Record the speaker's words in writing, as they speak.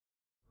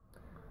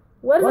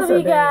What's up,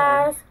 you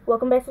guys?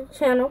 Welcome back to the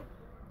channel.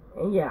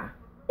 Yeah.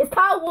 It's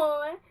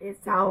Taiwan. It's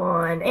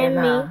Taiwan. And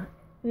me,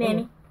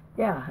 Nanny.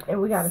 Yeah,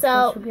 and we got a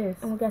special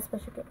guest. And we got a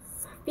special guest.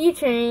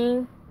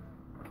 Featuring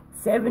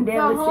 7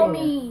 Deadly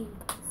Sins.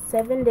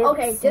 7 Deadly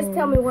Okay, Sins. just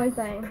tell me one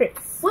thing. Chris.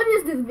 What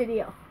is this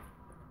video?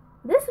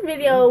 This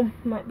video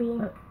might be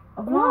a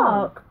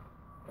vlog.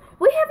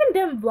 We haven't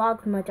done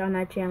vlogs much on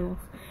our channels.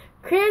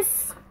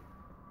 Chris,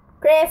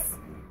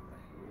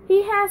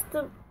 he has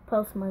to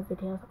post my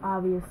videos,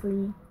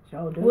 obviously.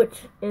 Sure do.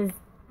 Which is,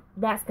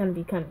 that's going to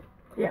be coming.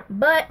 Yeah.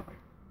 But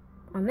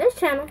on this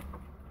channel,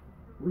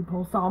 we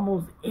post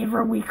almost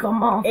every week a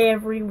month.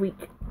 Every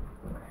week.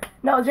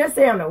 No, just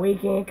say on the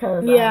weekend,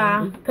 cause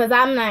cause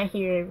I'm not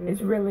here.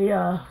 It's really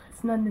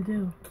it's nothing to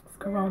do. It's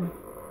Corona.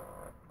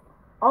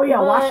 Oh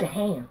yeah, wash your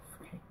hands.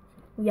 Okay.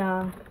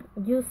 Yeah,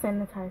 use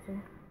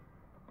sanitizer.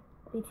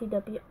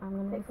 BTW. I'm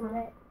gonna get some.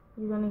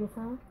 You gonna get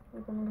some?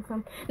 You gonna get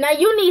some? Now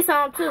you need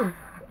some too.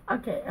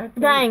 Okay.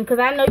 Dang, cause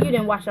I know you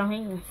didn't wash your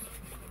hands.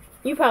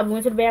 You probably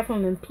went to the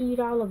bathroom and peed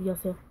all over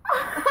yourself.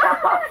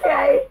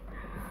 Okay.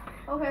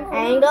 I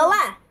ain't gonna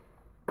lie.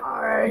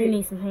 Alright. You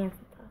need some hand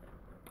sanitizer.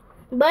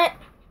 But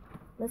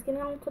let's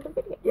get on to the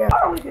video. Yeah.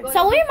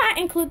 So we might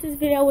include this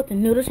video with the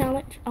noodle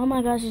challenge. Oh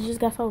my gosh, it just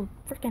got so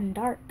freaking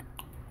dark.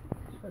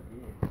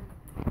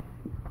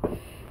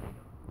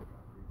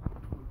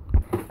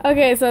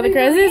 Okay, so the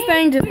craziest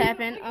thing just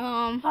happened.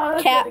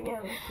 Cap,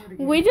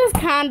 we just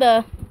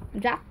kinda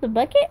dropped the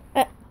bucket.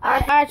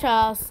 Alright,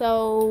 y'all.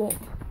 So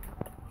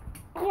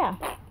yeah.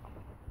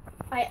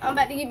 Alright, I'm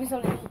about to give you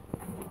something to eat.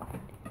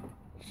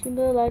 She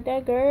look like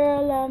that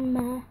girl on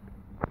my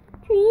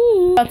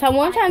dream.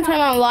 Taiwan trying to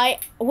turn on the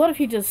light. What if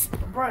you just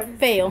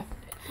fail?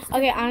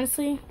 Okay,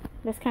 honestly,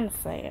 that's kind of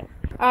sad.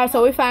 Alright,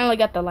 so we finally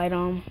got the light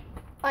on.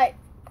 Alright.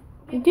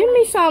 Give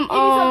me some,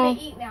 something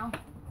to eat now.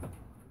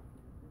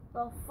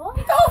 The fuck?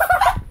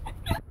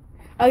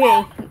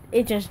 Okay,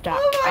 it just dropped.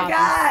 Oh my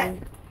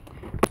god.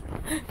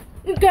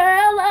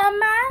 Girl of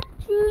my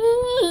dream.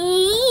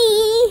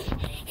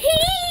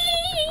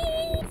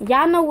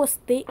 Y'all know what's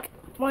thick?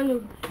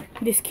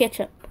 This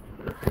ketchup.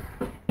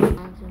 We'll do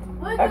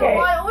a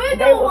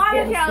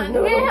water challenge.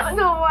 We didn't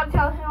do a water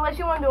challenge unless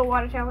you want to do a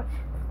water challenge.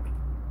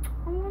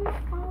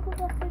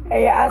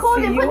 Hey, I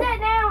Cody, see you. put that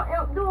down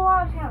and do a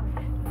water challenge.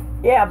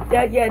 Yeah,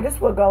 this is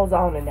what goes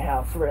on in the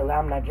house, really.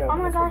 I'm not joking. Oh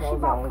my this gosh, what she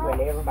goes bought on cups.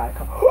 when everybody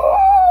comes.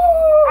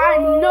 I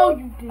know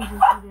you did just do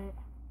that.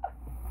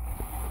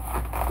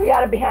 We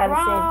got a behind the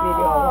scenes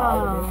video of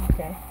all of this,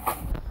 okay?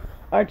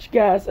 Alright, you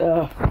guys,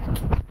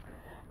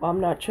 I'm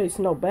not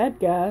chasing no bad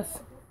guys.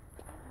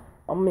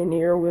 I'm in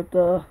here with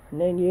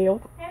Nanny,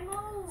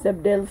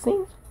 7 Deadly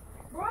Sins.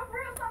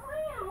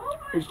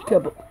 Here's your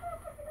couple.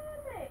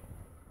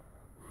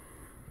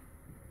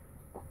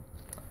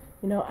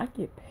 You know, I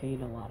get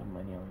paid a lot of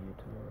money on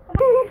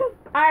YouTube.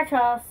 Alright,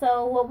 y'all.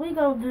 So what we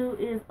gonna do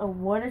is a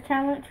water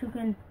challenge. Who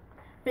can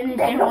finish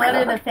in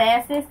water the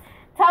fastest?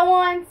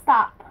 Taiwan,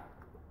 stop.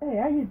 Hey,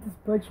 I get this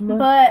bunch of money.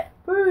 But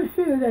where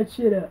fill that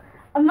shit up?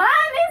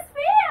 mine is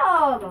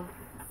filled.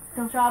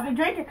 Don't y'all be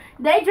drinking?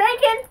 They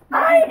drinking.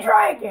 I ain't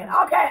drinking.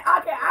 Okay,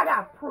 I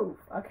got proof.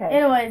 Okay.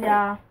 Anyways,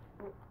 y'all,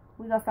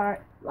 we gonna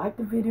start. Like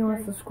the video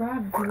and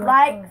subscribe if you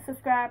Like,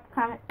 subscribe,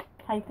 comment.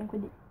 How you think we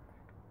did?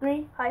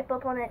 3, Hype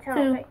up on that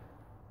channel.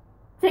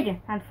 2, chicken.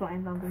 I'm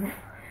flying. Don't do that.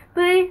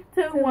 3,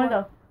 2, 1,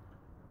 go.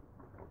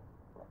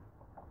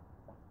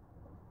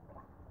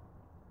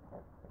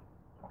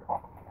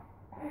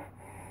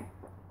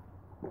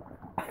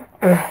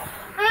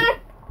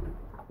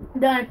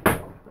 Done.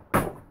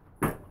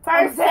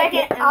 First,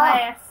 second, and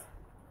last.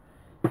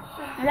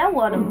 That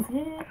water was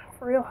good.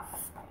 For real.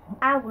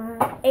 I won.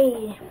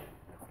 Hey.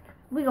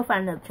 We gonna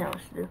find another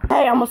challenge to do.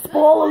 Hey, I'm gonna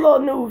spoil a little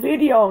new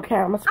video, okay?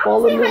 I'm gonna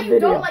spoil a new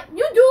video.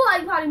 You do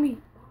like potty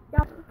meat.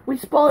 We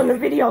spoiling the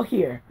video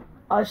here.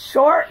 A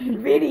short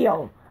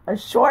video. A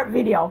short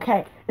video,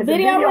 okay? It's a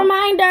Video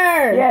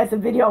reminder. Yeah, it's a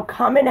video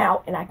coming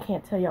out, and I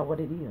can't tell y'all what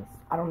it is.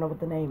 I don't know what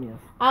the name is.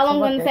 All I'm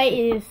gonna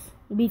say is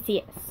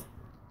BTS.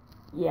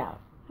 Yeah.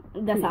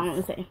 That's all I'm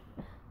gonna say.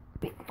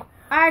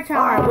 Alright, y'all.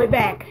 Alright, we're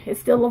back. It's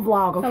still a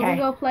vlog, okay? So we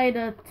gonna play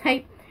the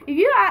tape. If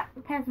you got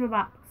pass me the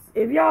box.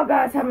 If y'all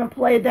guys haven't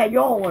played that,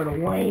 y'all are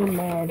lame,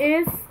 man.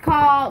 It's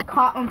called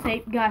Caught on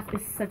Tape. Guys,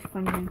 it's such a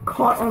fun game.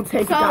 Caught on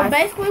tape, So guys.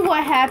 basically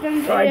what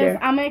happens is,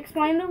 I'm gonna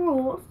explain the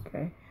rules.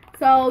 Okay.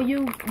 So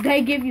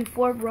they give you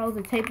 4 rolls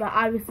of tape, but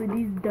obviously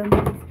these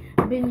dummies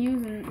have been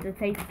using the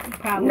tape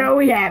probably. No,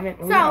 we haven't.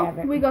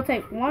 We go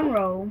take 1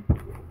 roll,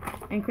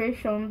 and Chris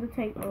show them the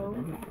tape roll.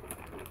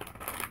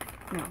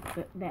 No,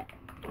 that.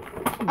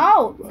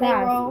 Oh,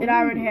 guys, it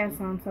already has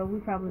some, so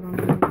we probably don't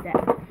use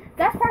that.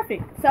 That's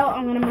perfect. So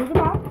I'm gonna move the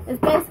box. It's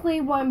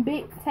basically one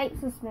big tape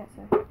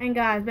dispenser. And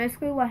guys,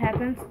 basically what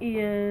happens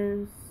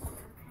is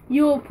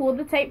you will pull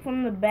the tape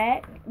from the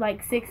back,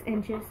 like 6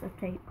 inches of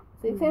tape.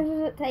 6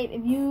 inches of tape.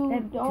 If you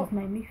That don't, just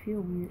made me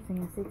feel weird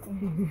saying 6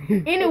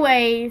 inches.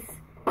 Anyways,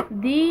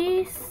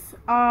 these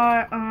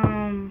are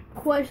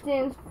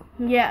questions.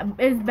 Yeah,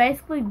 it's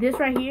basically this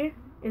right here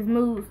is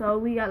moved. So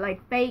we got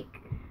like fake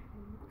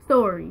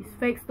stories,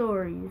 fake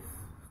stories,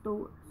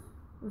 and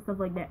stuff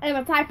like that. And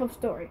a type of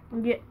story.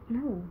 Yeah,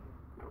 no.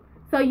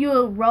 So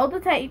you'll roll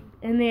the tape,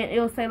 and then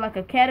it'll say like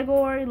a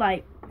category,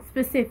 like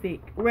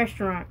specific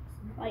restaurants.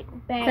 Like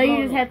bad So you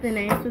moments. just have to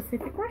name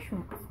specific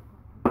restaurants.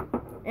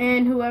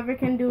 And whoever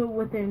can do it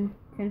within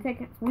 10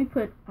 seconds, we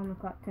put on the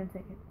clock 10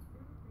 seconds.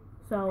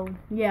 So,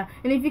 yeah.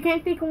 And if you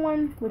can't think of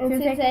one within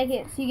 10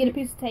 seconds, you get a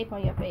piece of tape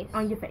on your face.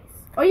 on your face.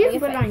 Or you can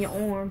put it on your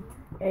arm.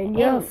 And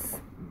yes.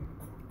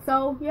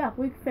 So, yeah,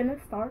 we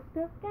finna start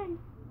the game.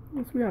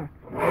 Yes, we are.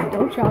 And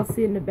don't y'all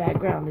see in the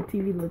background the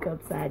TV look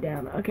upside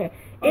down. Okay.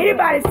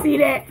 Anybody see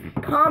that?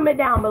 Comment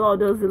down below.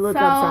 Does it look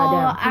upside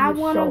down? So, I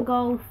want to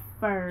go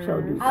first.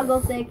 I'll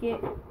go second.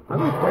 I'll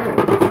go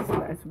first.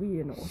 That's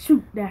weird.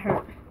 Shoot, that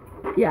hurt.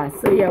 Yeah,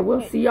 so yeah,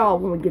 we'll see y'all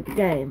when we get the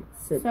game.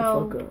 Sit the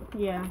So, fuck up.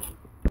 yeah.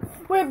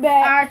 We're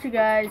back. Alright, you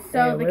guys. So,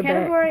 Yeah, the we're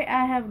category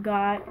I have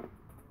got,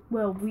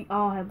 well, we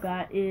all have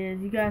got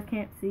is, you guys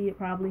can't see it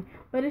probably,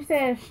 but it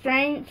says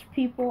strange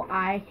people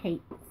I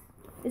hate.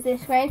 It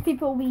says strange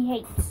people we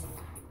hate.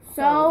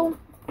 So,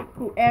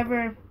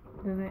 whoever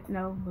doesn't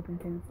know within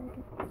 10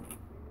 seconds,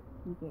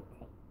 you get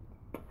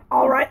taped.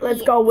 Alright,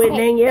 let's go with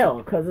Danielle,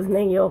 because it's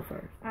Danielle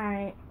first.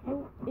 Alright.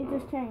 Oh, it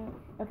just changed.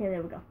 Okay,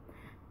 there we go.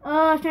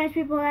 Strange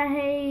people I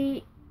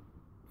hate.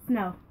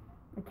 Snow.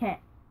 A cat.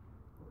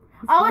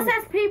 Oh, it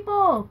says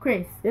people.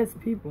 Chris. Yes,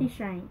 people. He's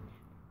strange.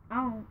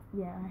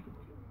 Yeah.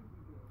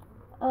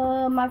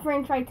 My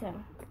friend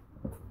Trayton.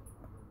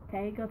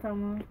 Okay, go tell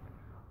me.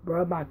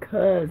 Bro, my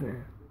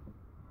cousin.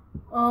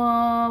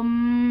 I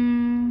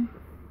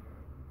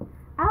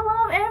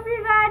love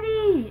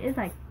everybody. It's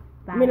like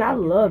I mean, I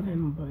love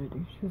him, but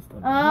it's just a...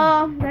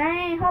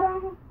 dang, hold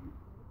on.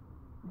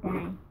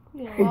 Dang.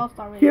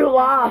 You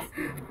lost.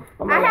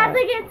 Oh my I have God.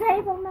 to get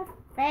tape on my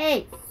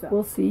face.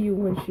 We'll see you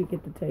when she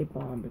get the tape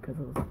on, because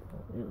it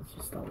was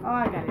just so... Oh,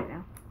 I got it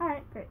now.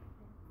 Alright, great.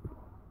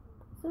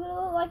 So it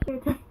look like your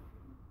tape.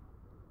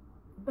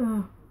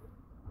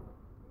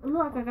 It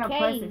look like I got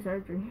plastic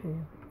surgery.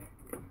 Yeah.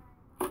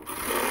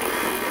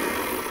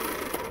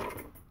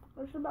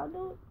 What you about to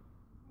do it?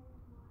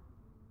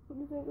 What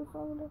do you think it's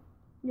all about?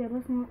 Yeah,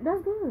 that's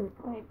good.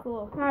 Alright,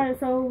 cool. Alright,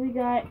 so we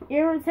got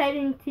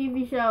irritating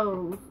TV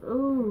shows.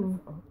 Ooh.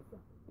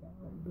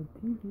 The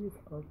TV is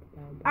upside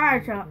down.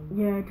 Alright, y'all.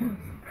 Yeah, it does.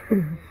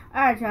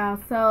 Alright, y'all.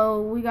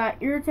 So we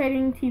got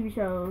irritating TV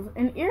shows.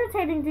 An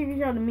irritating TV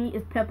show to me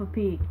is Peppa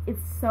Pig.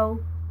 It's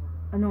so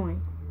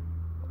annoying.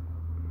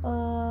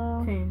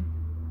 10,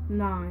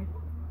 9,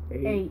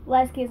 8.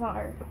 Last Kids on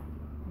Earth.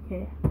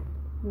 Okay.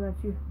 What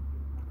about you?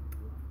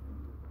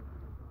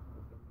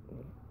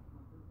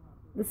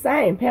 The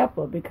same,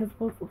 Peppa, because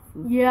what's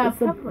Yeah,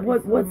 Peppa.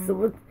 What's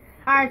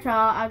Alright,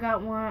 y'all. I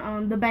got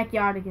one. The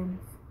Backyardigans.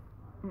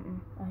 I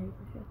hate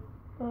this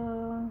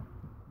show.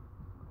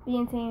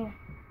 Being 10.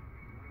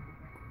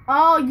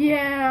 Oh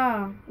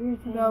yeah.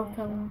 Irritating. Go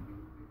tell them.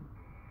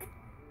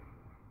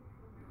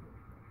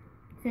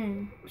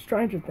 10.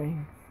 Stranger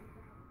Things.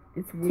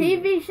 It's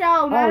weird. TV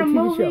show, not a TV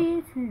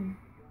movie. 10,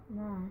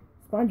 9,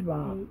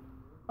 SpongeBob. 8.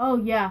 Oh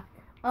yeah.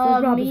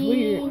 SpongeBob is Me.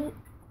 weird.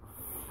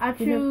 I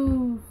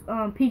choose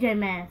PJ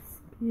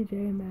Masks. PJ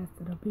Masks.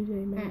 The PJ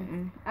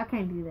Masks. I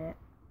can't do that.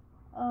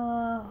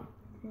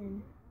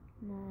 10,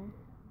 9,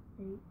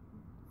 8,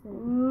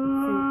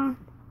 7,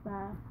 6,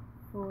 5,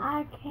 4,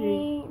 I 3,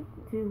 can't.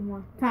 2,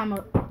 1. Time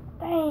up.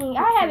 Dang,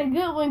 I had a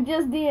good one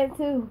just then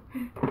too.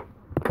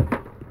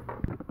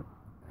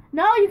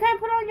 No, you can't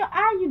put on your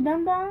eye, you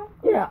dum-dum.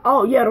 Yeah.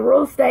 Oh, yeah. The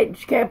rule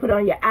states you can't put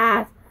on your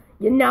eyes,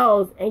 your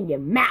nose, and your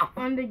mouth.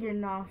 Under your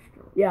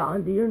nostrils. Yeah,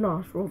 under your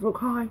nostrils.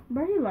 Okay.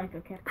 Bro, you like a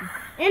captain.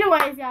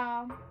 Anyways,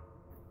 y'all.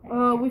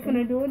 We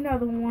finna do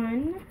another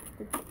one.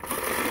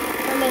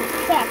 And then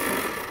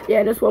faster.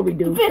 Yeah, that's what we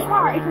do. Fish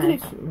fry.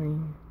 Actually.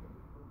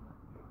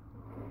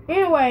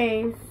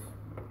 Anyways.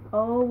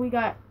 Oh, we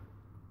got...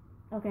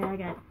 Okay, I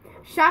got it.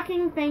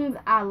 Shocking things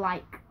I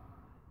like.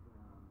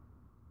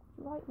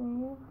 Like,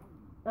 man.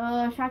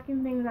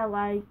 Shocking things I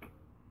like.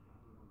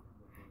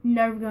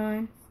 Nerf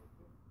guns.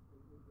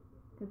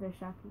 Because they're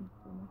shocking.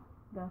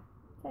 Go.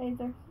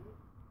 Taser.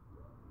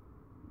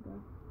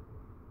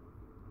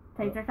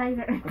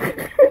 Taser.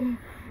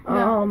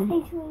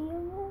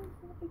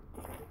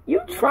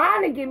 You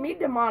trying to get me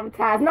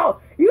demonetized? No,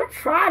 you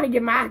trying to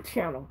get my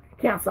channel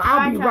canceled.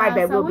 I'll be right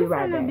back. We'll be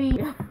right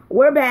back.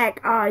 We're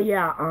back.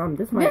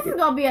 This is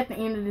gonna be at the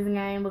end of this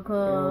game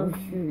because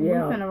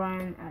we're gonna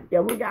run.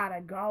 Yeah, we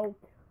gotta go.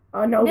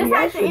 Oh no, this we is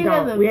at actually the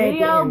end of the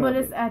video, but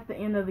it. it's at the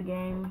end of the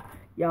game.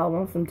 Y'all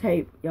want some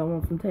tape? Y'all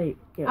want some tape?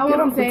 Yeah, I get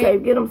want them some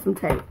tape. Get them some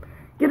tape.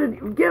 Get a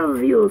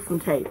viewers some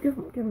tape. Give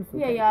them some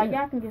tape. Yeah,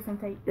 y'all can get some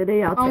tape. Yeah,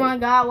 they y'all tape. Oh my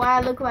God, why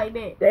I look like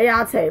that? They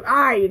y'all tape. All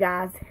right, you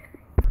guys.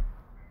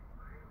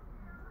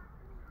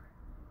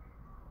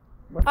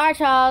 Alright,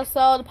 y'all.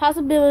 So the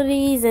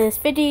possibilities is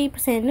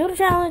 50% noodle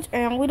challenge,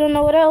 and we don't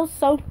know what else.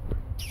 So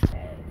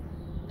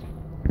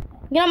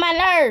get on my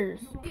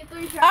nerves.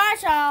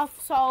 Alright, y'all.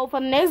 So for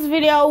the next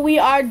video, we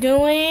are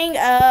doing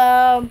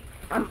I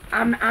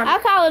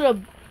call it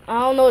I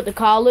don't know what to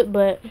call it,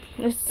 but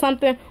it's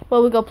something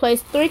where we go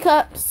place 3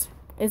 cups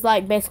It's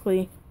like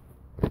basically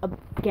a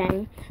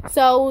game.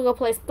 So we're gonna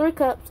place 3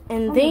 cups,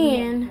 and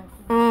then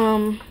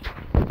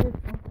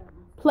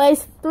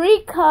place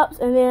 3 cups,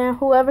 and then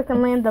whoever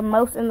can land the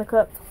most in the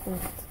cups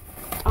wins.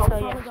 Oh, So,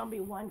 it's yeah. only gonna be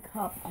 1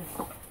 cup.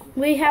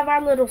 We have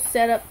our little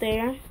setup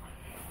there,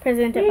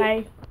 presented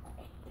by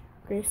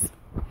Chris,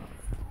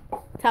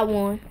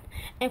 Taiwan,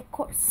 and of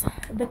course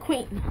the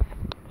Queen.